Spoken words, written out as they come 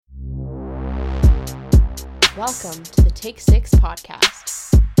Welcome to the Take 6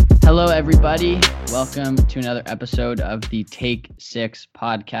 podcast. Hello, everybody. Welcome to another episode of the Take 6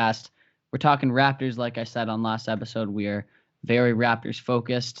 podcast. We're talking Raptors. Like I said on last episode, we are very Raptors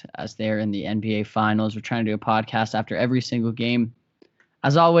focused as they're in the NBA Finals. We're trying to do a podcast after every single game.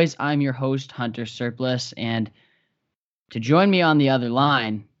 As always, I'm your host, Hunter Surplus, and to join me on the other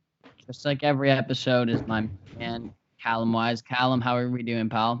line, just like every episode, is my man, Callum Wise. Callum, how are we doing,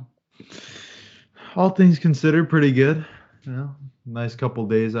 pal? All things considered, pretty good. You know, nice couple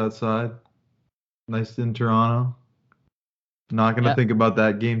days outside. Nice in Toronto. Not going to think about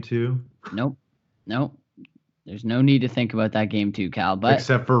that game too. Nope. There's no need to think about that game too, Cal. But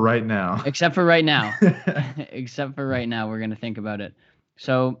except for right now. Except for right now, we're going to think about it.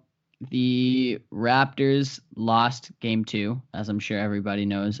 So the Raptors lost game 2, as I'm sure everybody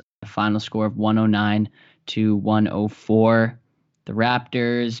knows. A final score of 109-104. The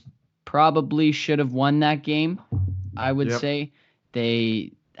Raptors probably should have won that game, I would say.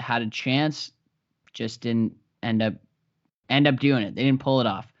 They had a chance, just didn't end up doing it. They didn't pull it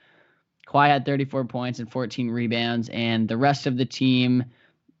off. Kawhi had 34 points and 14 rebounds, and the rest of the team,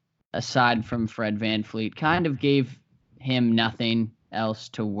 aside from Fred VanVleet, kind of gave him nothing else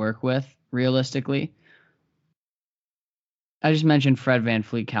to work with, realistically. I just mentioned Fred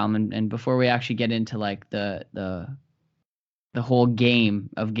VanVleet, Calman, and before we actually get into like the whole game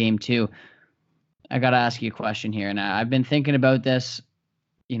of game 2, I got to ask you a question here. And I've been thinking about this,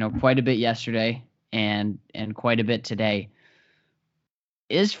 quite a bit yesterday and quite a bit today.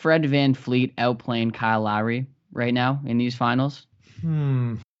 Is Fred VanVleet outplaying Kyle Lowry right now in these finals?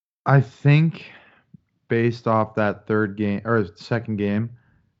 I think based off that third game or second game,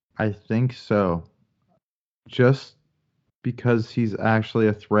 I think so. Just because he's actually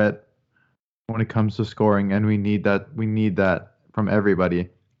a threat when it comes to scoring, and we need that from everybody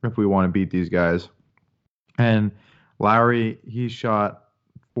if we want to beat these guys. And Lowry, he shot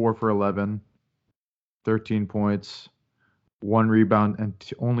 4 for 11, 13 points, 1 rebound, and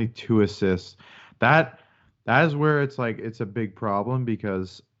only 2 assists. That is where it's like it's a big problem,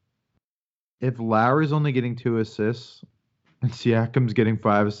 because if Lowry's only getting 2 assists and Siakam's getting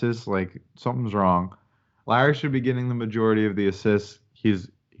 5 assists, like something's wrong. Lowry should be getting the majority of the assists. He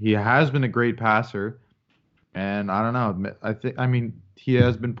has been a great passer, and I don't know. He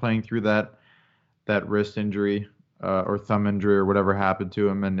has been playing through that wrist injury or thumb injury or whatever happened to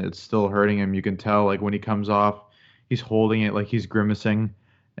him, and it's still hurting him. You can tell, like, when he comes off, he's holding it like he's grimacing.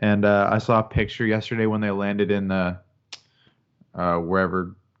 And I saw a picture yesterday when they landed in the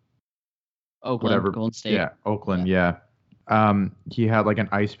wherever. Oakland, whatever. Golden State. Yeah, Oakland, yeah. He had like an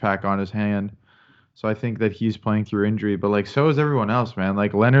ice pack on his hand. So I think that he's playing through injury, but like so is everyone else, man.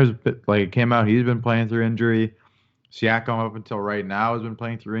 Like Leonard's like it came out, he's been playing through injury. Siakam up until right now has been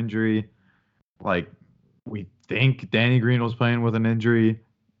playing through injury. Like we think Danny Green was playing with an injury.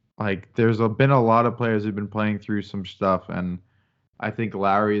 Like there's been a lot of players who've been playing through some stuff, and I think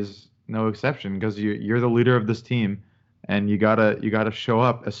Lowry's no exception, because you're the leader of this team, and you gotta show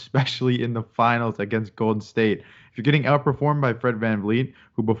up, especially in the finals against Golden State. If you're getting outperformed by Fred VanVleet,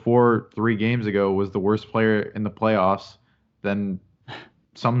 who before 3 games ago was the worst player in the playoffs, then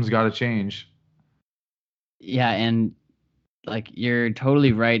something's got to change. Yeah, and like you're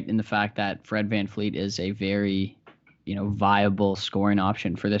totally right in the fact that Fred VanVleet is a very, viable scoring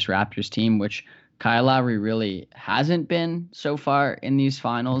option for this Raptors team, which Kyle Lowry really hasn't been so far in these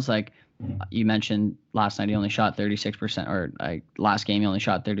finals. Like you mentioned last night, he only shot 36%, or last game he only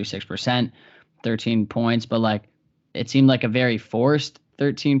shot 36%, 13 points, but like it seemed like a very forced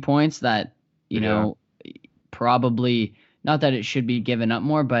 13 points that, probably not that it should be given up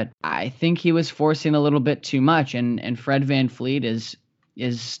more, but I think he was forcing a little bit too much. And Fred VanVleet is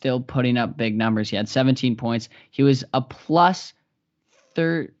still putting up big numbers. He had 17 points. He was a plus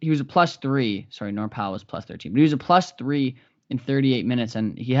 3. Sorry, Norm Powell was plus 13, but he was a plus 3 in 38 minutes.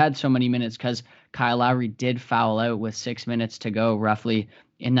 And he had so many minutes because Kyle Lowry did foul out with 6 minutes to go roughly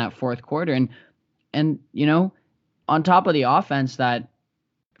in that fourth quarter. And on top of the offense that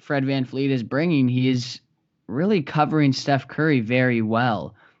Fred VanVleet is bringing, he is really covering Steph Curry very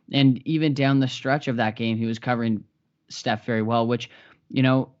well. And even down the stretch of that game, he was covering Steph very well, which,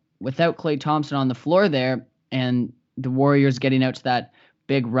 without Klay Thompson on the floor there and the Warriors getting out to that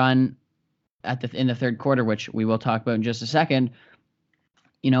big run in the third quarter, which we will talk about in just a second,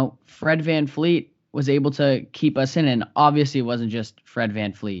 Fred VanVleet was able to keep us in. And obviously it wasn't just Fred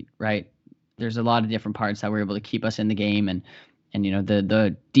VanVleet, right? There's a lot of different parts that were able to keep us in the game and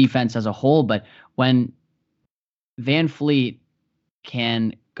the defense as a whole. But when VanVleet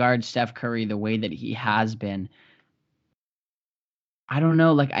can guard Steph Curry the way that he has been, I don't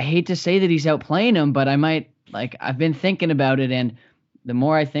know. Like, I hate to say that he's outplaying him, but I might like I've been thinking about it, and the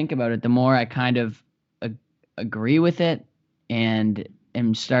more I think about it, the more I kind of agree with it and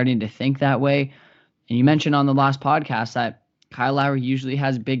am starting to think that way. And you mentioned on the last podcast that Kyle Lowry usually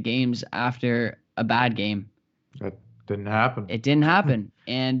has big games after a bad game. That didn't happen. It didn't happen.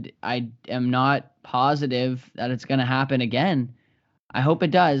 And I am not positive that it's going to happen again. I hope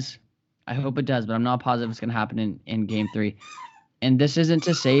it does. But I'm not positive it's going to happen in game 3. And this isn't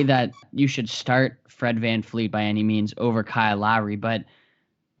to say that you should start Fred VanVleet by any means over Kyle Lowry, but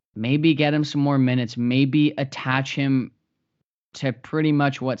maybe get him some more minutes, maybe attach him to pretty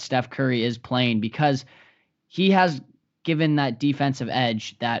much what Steph Curry is playing, because he has given that defensive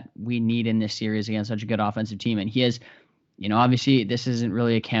edge that we need in this series against such a good offensive team. And he has, obviously this isn't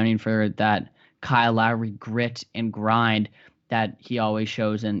really accounting for that Kyle Lowry grit and grind that he always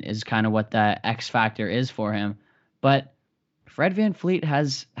shows and is kind of what the X factor is for him. But Fred VanVleet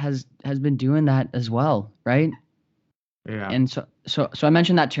has been doing that as well, right? Yeah. And so I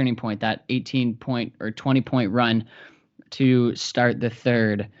mentioned that turning point, that 18-point or 20-point run to start the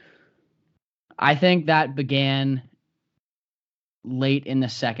third. I think that began late in the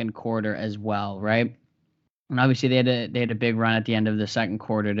second quarter as well, right? And obviously they had a big run at the end of the second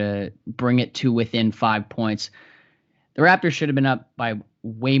quarter to bring it to within 5 points. The Raptors should have been up by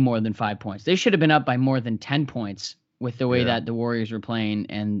way more than 5 points. They should have been up by more than 10 points with the way that the Warriors were playing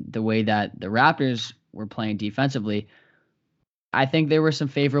and the way that the Raptors were playing defensively. I think there were some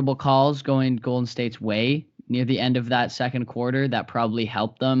favorable calls going Golden State's way near the end of that second quarter that probably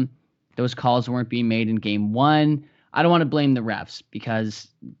helped them. Those calls weren't being made in game 1. I don't want to blame the refs because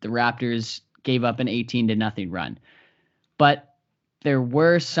the Raptors gave up an 18-0 run. But there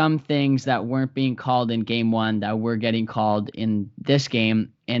were some things that weren't being called in game 1 that were getting called in this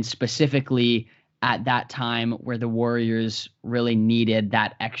game, and specifically at that time where the Warriors really needed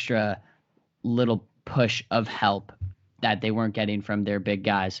that extra little push of help that they weren't getting from their big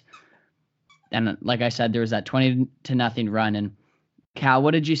guys. And like I said, there was that 20-0 run. And Cal,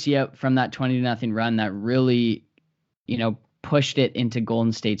 what did you see from that 20-0 run that really, pushed it into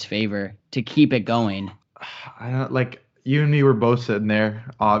Golden State's favor to keep it going? I don't like you and me were both sitting there.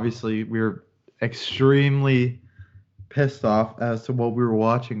 Obviously, we were extremely pissed off as to what we were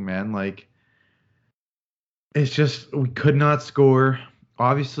watching, man. Like, it's just we could not score.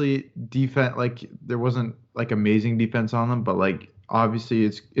 Obviously, defense, like there wasn't like amazing defense on them, but like obviously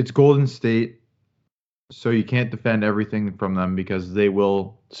it's Golden State, so you can't defend everything from them because they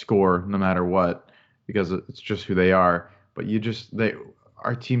will score no matter what because it's just who they are. But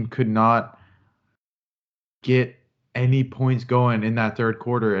our team could not get any points going in that third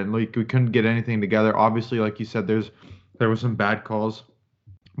quarter, and like we couldn't get anything together. Obviously, like you said, there was some bad calls,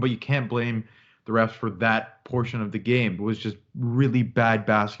 but you can't blame the refs for that portion of the game. It was just really bad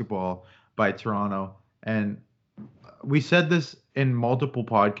basketball by Toronto. And we said this in multiple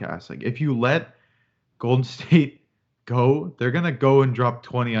podcasts. Like, if you let Golden State go, they're going to go and drop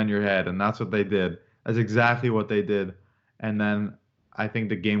 20 on your head. And that's what they did. That's exactly what they did. And then I think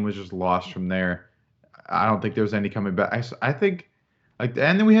the game was just lost from there. I don't think there was any coming back. I think, and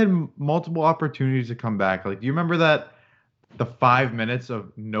then we had multiple opportunities to come back. Like, do you remember the 5 minutes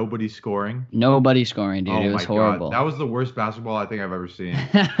of nobody scoring? Nobody scoring, dude. Oh, it was horrible. God. That was the worst basketball I think I've ever seen.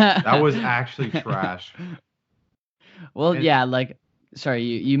 That was actually trash. Well, yeah, like, sorry,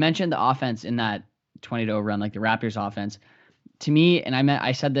 you mentioned the offense in that 20-0 run, like the Raptors offense. To me, and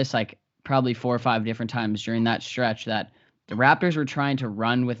I said this like probably 4 or 5 different times during that stretch, that the Raptors were trying to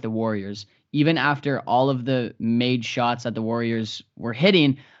run with the Warriors. Even after all of the made shots that the Warriors were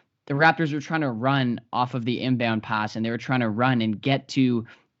hitting, the Raptors were trying to run off of the inbound pass, and they were trying to run and get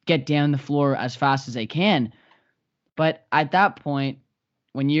down the floor as fast as they can. But at that point,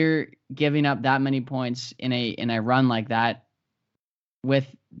 when you're giving up that many points in a run like that, with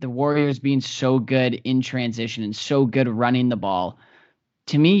the Warriors being so good in transition and so good running the ball,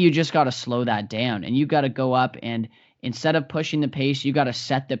 to me, you just got to slow that down, and you got to go up, and instead of pushing the pace, you got to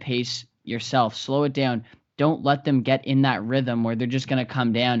set the pace yourself. Slow it down. Don't let them get in that rhythm where they're just going to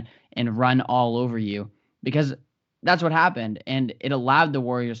come down and run all over you, because that's what happened. And it allowed the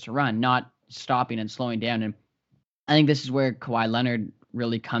Warriors to run, not stopping and slowing down. And I think this is where Kawhi Leonard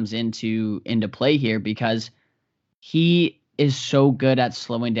really comes into play here, because he is so good at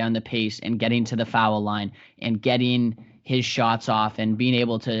slowing down the pace and getting to the foul line and getting his shots off and being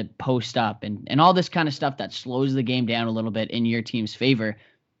able to post up and all this kind of stuff that slows the game down a little bit in your team's favor.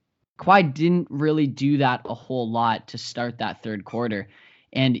 Kawhi didn't really do that a whole lot to start that third quarter.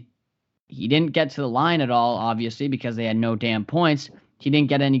 And he didn't get to the line at all, obviously, because they had no damn points. He didn't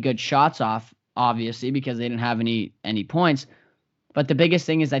get any good shots off, obviously, because they didn't have any points. But the biggest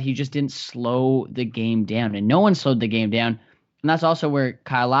thing is that he just didn't slow the game down, and no one slowed the game down. And that's also where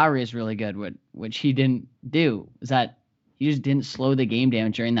Kyle Lowry is really good, which he didn't do, is that he just didn't slow the game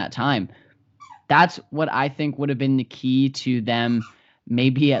down during that time. That's what I think would have been the key to them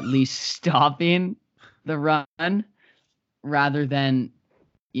maybe at least stopping the run rather than,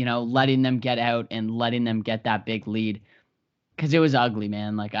 letting them get out and letting them get that big lead. Because it was ugly,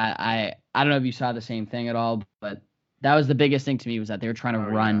 man. Like, I don't know if you saw the same thing at all, but that was the biggest thing to me, was that they were trying to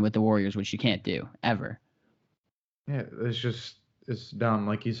run with the Warriors, which you can't do ever. Yeah, it's down,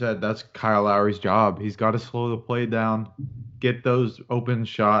 like you said, that's Kyle Lowry's job. He's got to slow the play down, get those open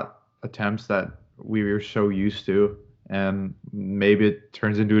shot attempts that we were so used to, and maybe it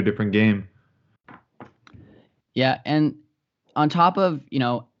turns into a different game. Yeah, and on top of,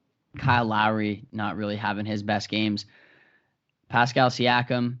 Kyle Lowry not really having his best games, Pascal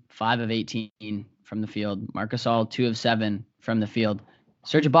Siakam, 5 of 18 from the field. Marc Gasol, 2 of 7 from the field.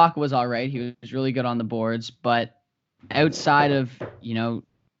 Serge Ibaka was all right. He was really good on the boards, but outside of,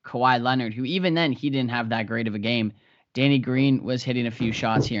 Kawhi Leonard, who even then he didn't have that great of a game, Danny Green was hitting a few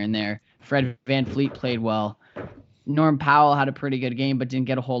shots here and there. Fred VanVleet played well. Norm Powell had a pretty good game, but didn't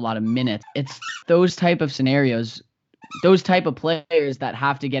get a whole lot of minutes. It's those type of scenarios, those type of players that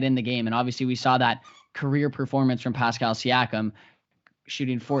have to get in the game. And obviously we saw that career performance from Pascal Siakam,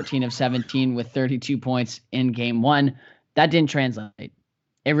 shooting 14 of 17 with 32 points in game 1. That didn't translate.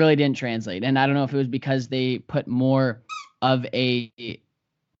 It really didn't translate. And I don't know if it was because they put more attention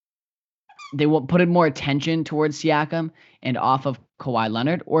towards Siakam and off of Kawhi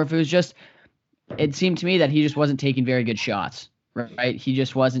Leonard, or if it was just, it seemed to me that he just wasn't taking very good shots, right? He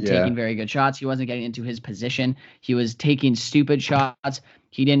just wasn't taking very good shots. He wasn't getting into his position. He was taking stupid shots.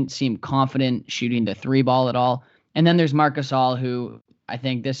 He didn't seem confident shooting the 3 ball at all. And then there's Marc Gasol, who I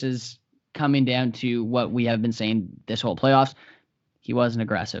think this is coming down to what we have been saying this whole playoffs. He wasn't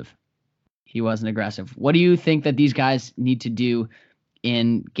aggressive. What do you think that these guys need to do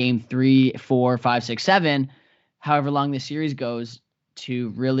in game 3, 4, 5, 6, 7, however long the series goes, to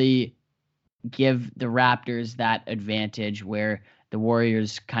really give the Raptors that advantage where the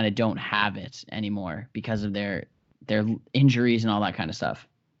Warriors kind of don't have it anymore because of their injuries and all that kind of stuff?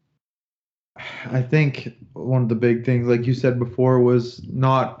 I think one of the big things, like you said before, was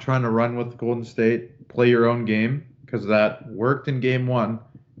not trying to run with Golden State, play your own game, because that worked in game 1.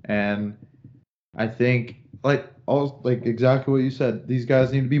 And I think, like exactly what you said, these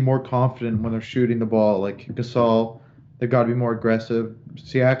guys need to be more confident when they're shooting the ball. Like Gasol, they've got to be more aggressive.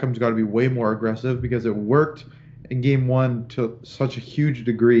 Siakam's got to be way more aggressive because it worked in game 1 to such a huge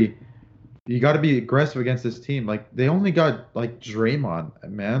degree. You got to be aggressive against this team. Like, they only got, like, Draymond,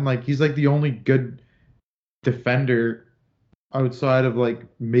 man. Like, he's, like, the only good defender outside of, like,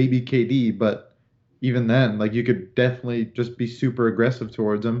 maybe KD. But even then, like, you could definitely just be super aggressive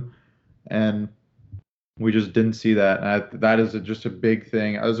towards him. And we just didn't see that. And that is just a big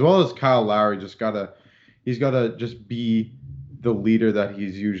thing. As well as Kyle Lowry, he's got to just be the leader that he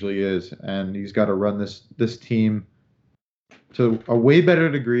usually is. And he's got to run this team to a way better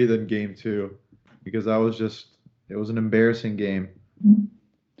degree than game 2, because it was an embarrassing game.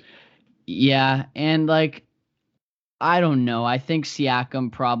 Yeah, and like, I don't know. I think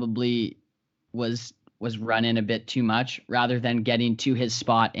Siakam probably was running a bit too much rather than getting to his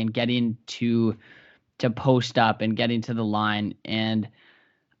spot and getting to post up and getting to the line. And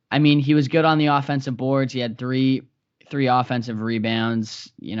I mean, he was good on the offensive boards. He had three offensive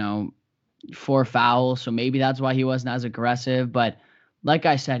rebounds, 4 fouls, so maybe that's why he wasn't as aggressive. But like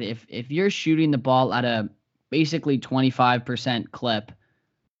I said, if you're shooting the ball at a basically 25% clip,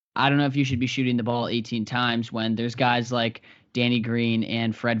 I don't know if you should be shooting the ball 18 times when there's guys like Danny Green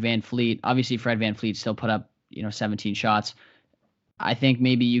and Fred VanVleet. Obviously, Fred VanVleet still put up 17 shots. I think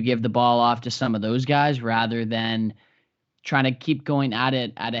maybe you give the ball off to some of those guys rather than trying to keep going at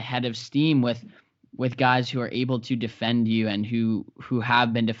it at a head of steam with guys who are able to defend you and who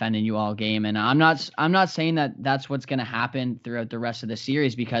have been defending you all game. And I'm not saying that that's what's going to happen throughout the rest of the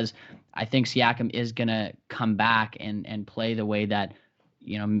series, because I think Siakam is going to come back and play the way that,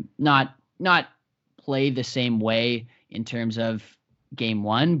 not play the same way in terms of game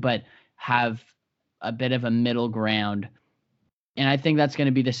 1, but have a bit of a middle ground. And I think that's going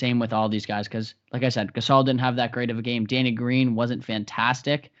to be the same with all these guys, because like I said, Gasol didn't have that great of a game. Danny Green wasn't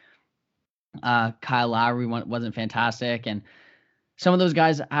fantastic. Kyle Lowry wasn't fantastic, and some of those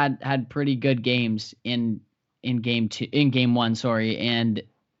guys had pretty good games in game 1, sorry. And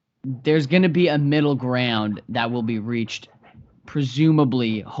there's going to be a middle ground that will be reached,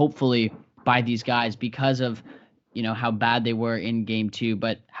 presumably, hopefully, by these guys because of how bad they were in game 2,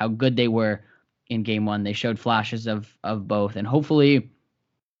 but how good they were in game one. They showed flashes of both, and hopefully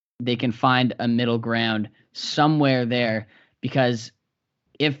they can find a middle ground somewhere there, because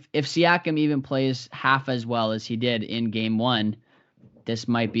if Siakam even plays half as well as he did in game one, this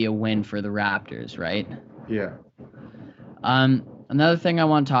might be a win for the Raptors, right? Yeah. Another thing I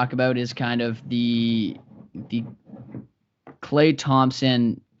want to talk about is kind of the Klay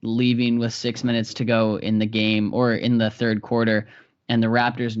Thompson leaving with 6 minutes to go in the game, or in the third quarter, and the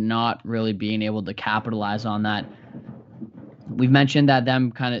Raptors not really being able to capitalize on that. We've mentioned that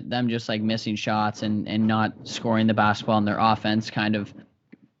them just like missing shots and not scoring the basketball in their offense, kind of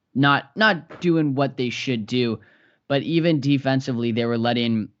not doing what they should do. But even defensively, they were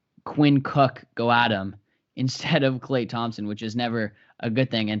letting Quinn Cook go at him instead of Klay Thompson, which is never a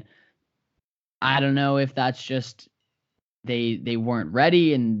good thing. And I don't know if that's just they weren't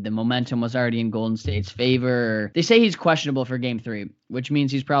ready and the momentum was already in Golden State's favor. They say he's questionable for game 3, which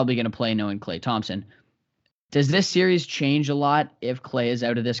means he's probably going to play knowing Klay Thompson. Does this series change a lot if Klay is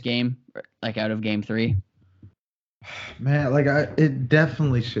out of this game, like out of game 3? Man, it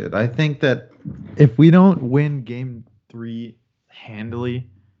definitely should. I think that if we don't win game 3 handily,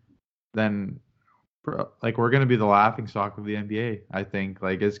 then we're going to be the laughingstock of the NBA. I think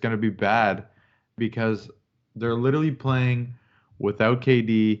it's going to be bad, because they're literally playing without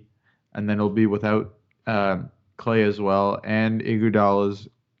KD, and then it'll be without Klay as well, and Iguodala's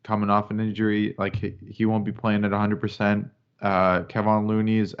coming off an injury. He won't be playing at 100%. Kevon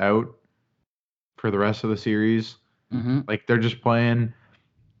Looney is out for the rest of the series. Mm-hmm.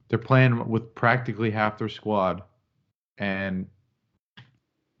 They're playing with practically half their squad, and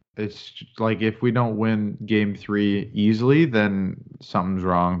it's if we don't win game 3 easily, then something's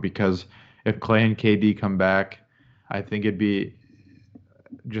wrong, because if Klay and KD come back, I think it'd be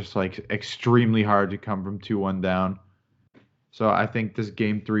just extremely hard to come from 2-1 down. So I think this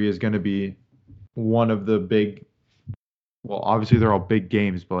game 3 is going to be one of the big, well, obviously they're all big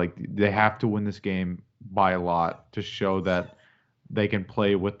games, but they have to win this game by a lot to show that they can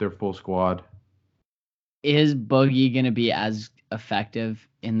play with their full squad. Is Boogie going to be as effective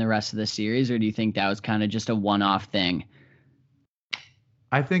in the rest of the series, or do you think that was kind of just a one-off thing?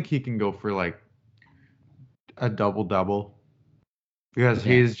 I think he can go for a double-double, because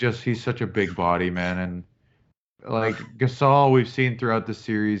Yeah. he's such a big body, man. And Gasol, we've seen throughout the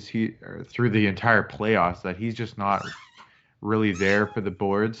series, through the entire playoffs, that he's just not really there for the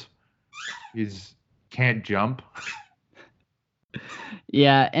boards. He's can't jump.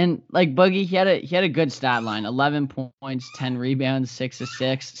 Yeah, and Boogie, he had a good stat line: 11 points, 10 rebounds, 6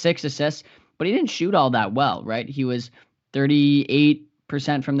 assists, but he didn't shoot all that well, right? He was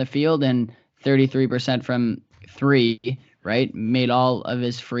 38% from the field and 33% from 3, right? Made all of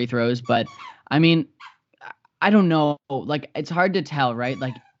his free throws, but I mean, I don't know. It's hard to tell, right?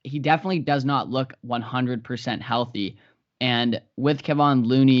 He definitely does not look 100% healthy, and with Kevon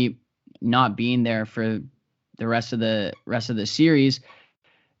Looney not being there for the rest of the series,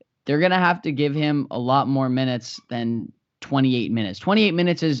 they're going to have to give him a lot more minutes than 28 minutes. 28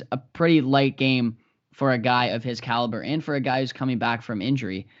 minutes is a pretty light game for a guy of his caliber and for a guy who's coming back from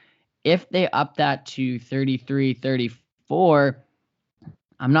injury. If they up that to 33, 34,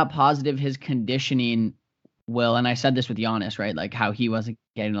 I'm not positive his conditioning will, and I said this with Giannis, right? How he wasn't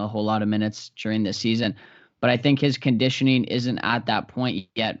getting a whole lot of minutes during this season, but I think his conditioning isn't at that point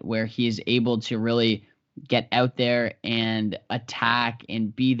yet where he's able to really get out there and attack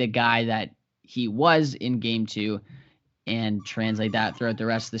and be the guy that he was in game 2 and translate that throughout the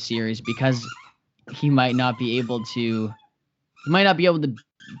rest of the series, because he might not be able to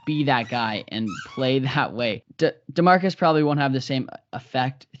be that guy and play that way. DeMarcus probably won't have the same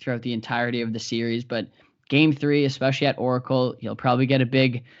effect throughout the entirety of the series, but game 3, especially at Oracle, he'll probably get a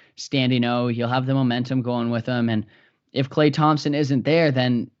big standing O. He'll have the momentum going with him, and if Klay Thompson isn't there,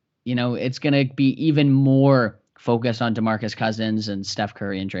 then it's going to be even more focus on DeMarcus Cousins and Steph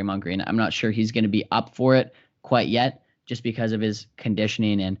Curry and Draymond Green. I'm not sure he's going to be up for it quite yet, just because of his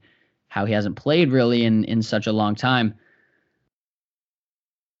conditioning and how he hasn't played really in such a long time.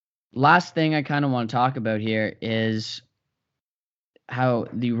 Last thing I kind of want to talk about here is how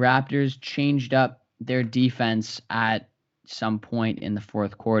the Raptors changed up their defense at some point in the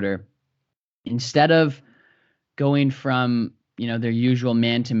fourth quarter. Instead of going from their usual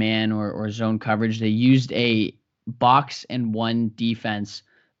man-to-man or zone coverage, they used a box and one defense,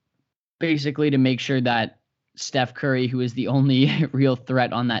 basically to make sure that Steph Curry, who is the only real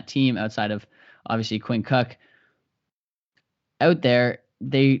threat on that team outside of obviously Quinn Cook, out there,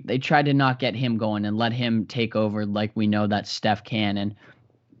 they tried to not get him going and let him take over like we know that Steph can. And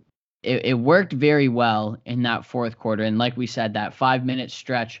it worked very well in that fourth quarter. And like we said, that 5-minute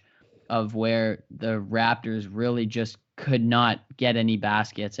stretch of where the Raptors really just could not get any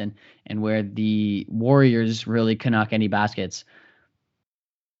baskets and where the Warriors really could not get any baskets.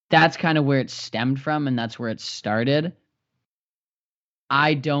 That's kind of where it stemmed from, and that's where it started.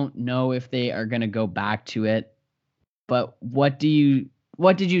 I don't know if they are going to go back to it, but what did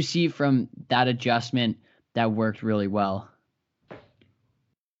you see from that adjustment that worked really well?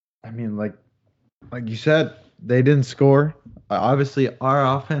 I mean, like you said, they didn't score. Obviously,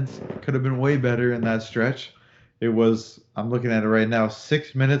 our offense could have been way better in that stretch. It was, I'm looking at it right now,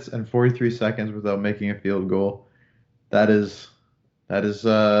 6 minutes and 43 seconds without making a field goal. That is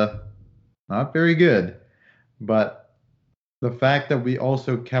not very good. But the fact that we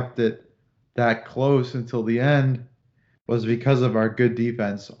also kept it that close until the end was because of our good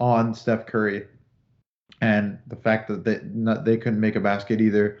defense on Steph Curry, and the fact that they couldn't make a basket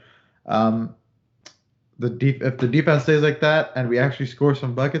either. If the defense stays like that and we actually score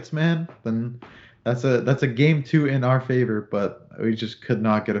some buckets, man, then that's a game 2 in our favor. But we just could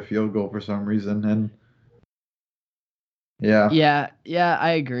not get a field goal for some reason, and yeah,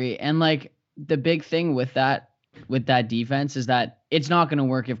 I agree. And like the big thing with that defense is that it's not going to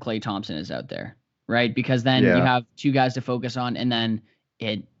work if Klay Thompson is out there, right? Because then you have two guys to focus on, and then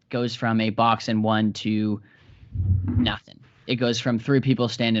it goes from a box and one to nothing. It goes from 3 people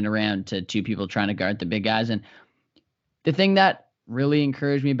standing around to 2 people trying to guard the big guys. And the thing that really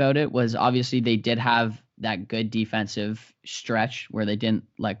encouraged me about it was obviously they did have that good defensive stretch where they didn't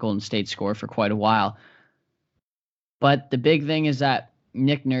let Golden State score for quite a while. But the big thing is that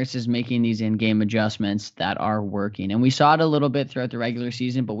Nick Nurse is making these in-game adjustments that are working. And we saw it a little bit throughout the regular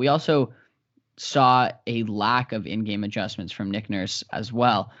season, but we also saw a lack of in-game adjustments from Nick Nurse as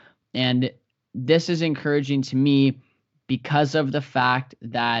well. And this is encouraging to me because of the fact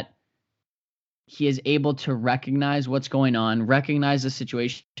that he is able to recognize what's going on, recognize the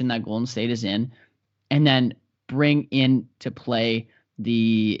situation that Golden State is in, and then bring into play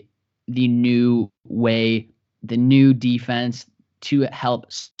the new way, the new defense to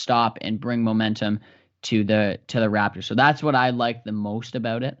help stop and bring momentum to the Raptors. So that's what I like the most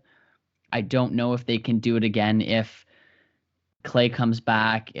about it. I don't know if they can do it again if Klay comes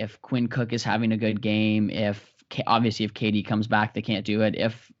back, if Quinn Cook is having a good game, obviously if KD comes back, they can't do it.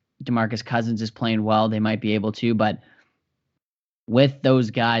 If DeMarcus Cousins is playing well, they might be able to. But with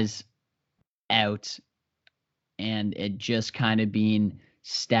those guys out and it just kind of being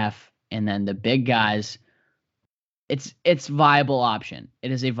Steph and then the big guys, it's viable option.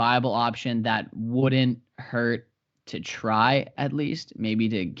 It is a viable option that wouldn't hurt to try, at least maybe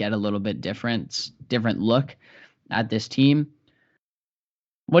to get a little bit different look at this team.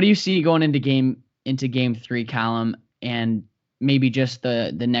 What do you see going into game 3, Callum, and maybe just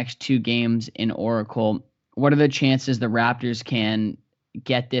the next 2 games in Oracle? What are the chances the Raptors can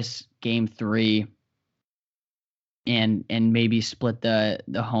get this game 3 and maybe split the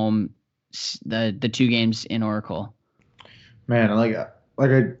 2 games in Oracle? Man, like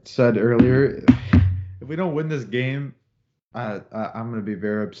I said earlier, if we don't win this game, I'm gonna be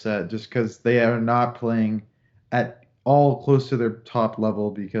very upset just because they are not playing at all close to their top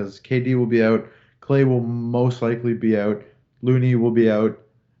level, because KD will be out, Klay will most likely be out, Looney will be out,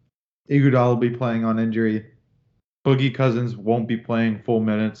 Iguodala will be playing on injury, Boogie Cousins won't be playing full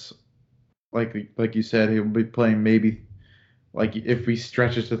minutes, like you said, he'll be playing maybe, like if we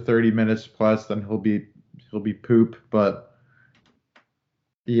stretch it to 30 minutes plus, then he'll be poop. But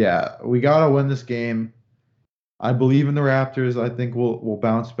yeah, we gotta win this game. I believe in the Raptors. I think we'll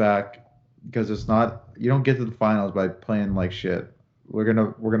bounce back, because it's not, you don't get to the finals by playing like shit. We're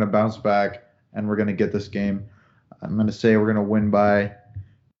gonna bounce back, and we're gonna get this game. I'm gonna say we're gonna win by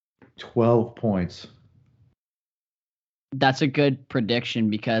 12 points. That's a good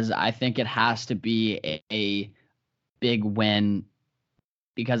prediction, because I think it has to be a big win,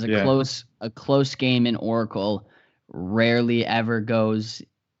 because a close game in Oracle rarely ever goes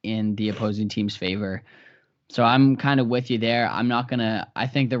in the opposing team's favor. So I'm kind of with you there. I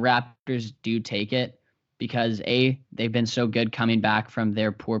think the Raptors do take it, because A, they've been so good coming back from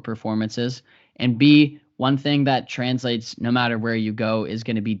their poor performances, and B, one thing that translates no matter where you go is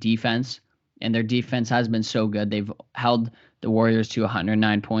going to be defense. And their defense has been so good. They've held the Warriors to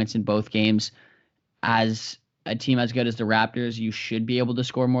 109 points in both games. As a team as good as the Raptors, you should be able to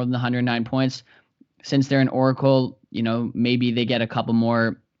score more than 109 points. Since they're in Oracle, maybe they get a couple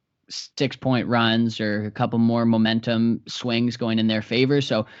more 6-point runs or a couple more momentum swings going in their favor.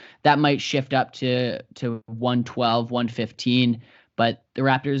 So that might shift up to 112, 115. But the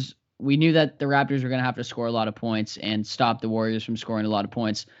Raptors, we knew that the Raptors were going to have to score a lot of points and stop the Warriors from scoring a lot of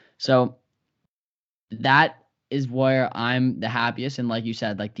points. So that is where I'm the happiest. And like you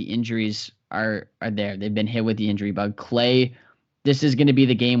said, like the injuries are there. They've been hit with the injury bug. Klay, this is going to be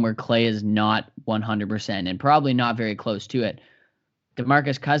the game where Klay is not 100% and probably not very close to it.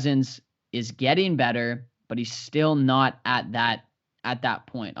 DeMarcus Cousins is getting better, but he's still not at that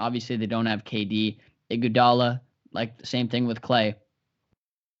point. Obviously, they don't have KD. Iguodala, like the same thing with Klay.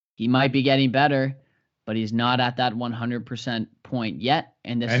 He might be getting better, but he's not at that 100% point yet.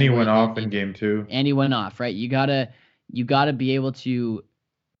 And he went off in game 2. And he went off, right? You gotta be able to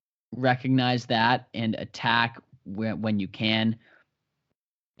recognize that and attack when you can.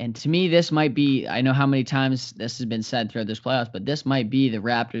 And to me, this might be, I know how many times this has been said throughout this playoffs, but this might be the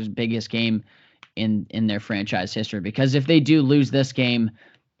Raptors' biggest game in their franchise history. Because if they do lose this game,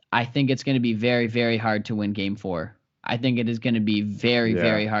 I think it's going to be very, very hard to win game 4. I think it is going to be very,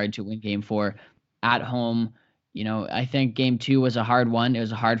 very hard to win game 4 at home. You know, I think game 2 was a hard one. It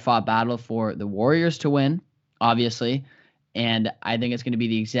was a hard-fought battle for the Warriors to win, obviously. And I think it's going to be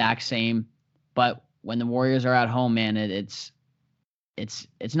the exact same. But when the Warriors are at home, man, it's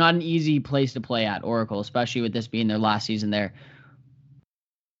not an easy place to play at, Oracle, especially with this being their last season there.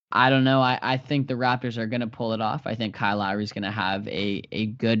 I don't know. I think the Raptors are going to pull it off. I think Kyle Lowry is going to have a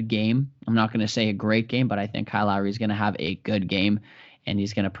good game. I'm not going to say a great game, but I think Kyle Lowry is going to have a good game, and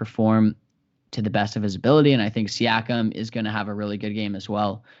he's going to perform to the best of his ability. And I think Siakam is going to have a really good game as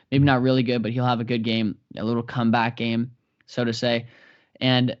well. Maybe not really good, but he'll have a good game, a little comeback game, so to say.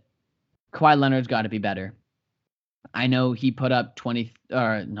 And Kawhi Leonard's got to be better. I know he put up 23,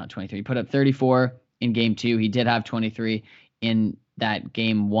 he put up 34 in game 2. He did have 23 in that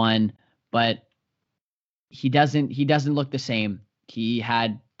game 1, but he doesn't look the same. He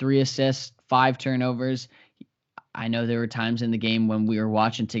had 3 assists, 5 turnovers. I know there were times in the game when we were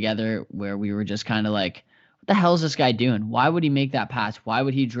watching together where we were just kind of like, what the hell is this guy doing? Why would he make that pass? Why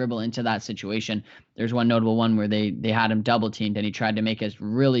would he dribble into that situation? There's one notable one where they had him double teamed and he tried to make a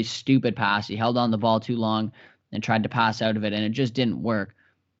really stupid pass. He held on the ball too long and tried to pass out of it, and it just didn't work.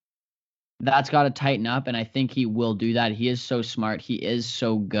 That's got to tighten up, and I think he will do that. He is so smart. He is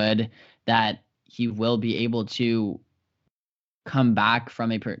so good that he will be able to come back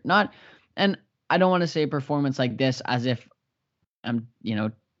from and I don't want to say a performance like this as if I'm,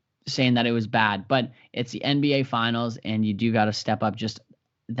 saying that it was bad, but it's the NBA Finals, and you do got to step up just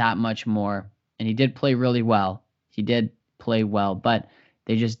that much more. And he did play really well. He did play well, but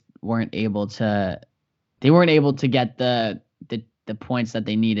they just weren't able to. They weren't able to get the points that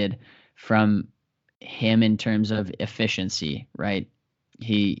they needed from him in terms of efficiency, right?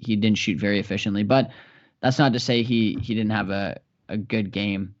 He didn't shoot very efficiently, but that's not to say he didn't have a good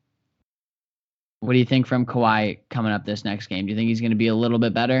game. What do you think from Kawhi coming up this next game? Do you think he's going to be a little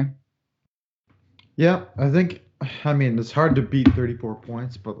bit better? Yeah, I mean, it's hard to beat 34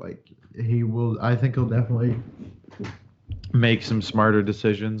 points, but he will. I think he'll definitely make some smarter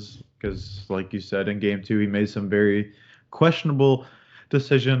decisions because, like you said, in game 2, he made some very questionable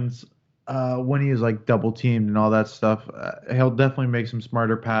decisions when he was double teamed and all that stuff. He'll definitely make some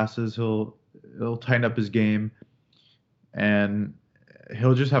smarter passes. He'll tighten up his game, and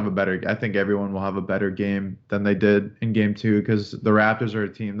he'll just have I think everyone will have a better game than they did in game 2 because the Raptors are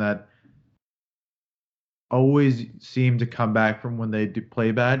a team that always seem to come back from when they do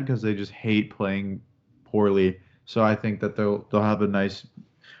play bad because they just hate playing poorly. So I think that they'll have a nice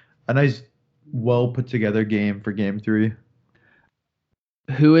well put together game for game 3.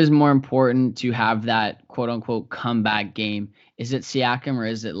 Who is more important to have that quote unquote comeback game? Is it Siakam or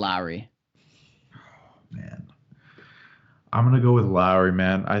is it Lowry? Oh, man. I'm going to go with Lowry,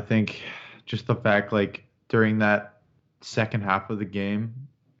 man. I think just the fact during that second half of the game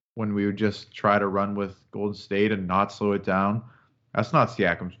when we would just try to run with Golden State and not slow it down, that's not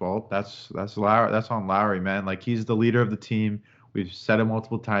Siakam's fault. That's Lowry. That's on Lowry, man. He's the leader of the team. We've said it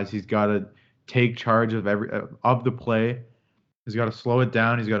multiple times. He's got to take charge of the play. He's got to slow it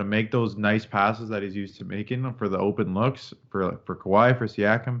down. He's got to make those nice passes that he's used to making for the open looks for Kawhi, for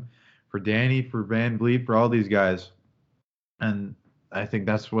Siakam, for Danny, for Van Vliet, for all these guys. And I think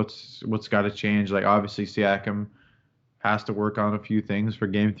that's what's got to change. Obviously Siakam has to work on a few things for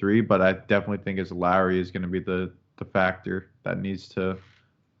game 3, but I definitely think it's Lowry is going to be the factor that needs to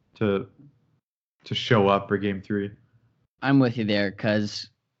show up for game 3. I'm with you there because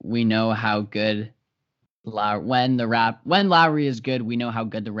we know how good when Lowry is good, we know how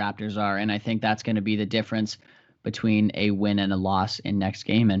good the Raptors are, and I think that's going to be the difference between a win and a loss in next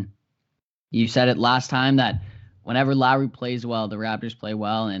game. And you said it last time that whenever Lowry plays well, the Raptors play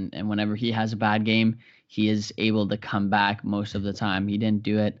well, and whenever he has a bad game, he is able to come back most of the time. He didn't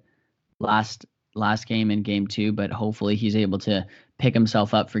do it last last game in game 2, but hopefully he's able to pick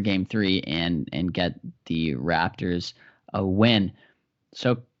himself up for game 3 and get the Raptors a win.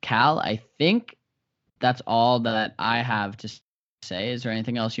 So Cal, I think that's all that I have to say. Is there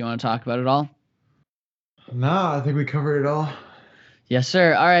anything else you want to talk about at all? No, I think we covered it all. Yes,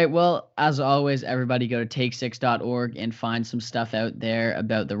 sir. All right. Well, as always, everybody go to take6.org and find some stuff out there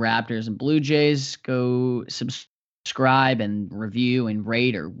about the Raptors and Blue Jays. Go subscribe and review and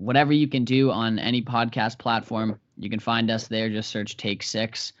rate or whatever you can do on any podcast platform. You can find us there. Just search Take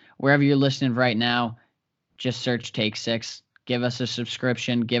 6. Wherever you're listening right now, just search Take 6. Give us a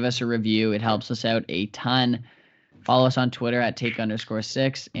subscription. Give us a review. It helps us out a ton. Follow us on Twitter at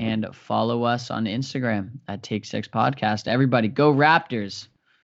take_6 and follow us on Instagram at Take6 Podcast. Everybody, go Raptors.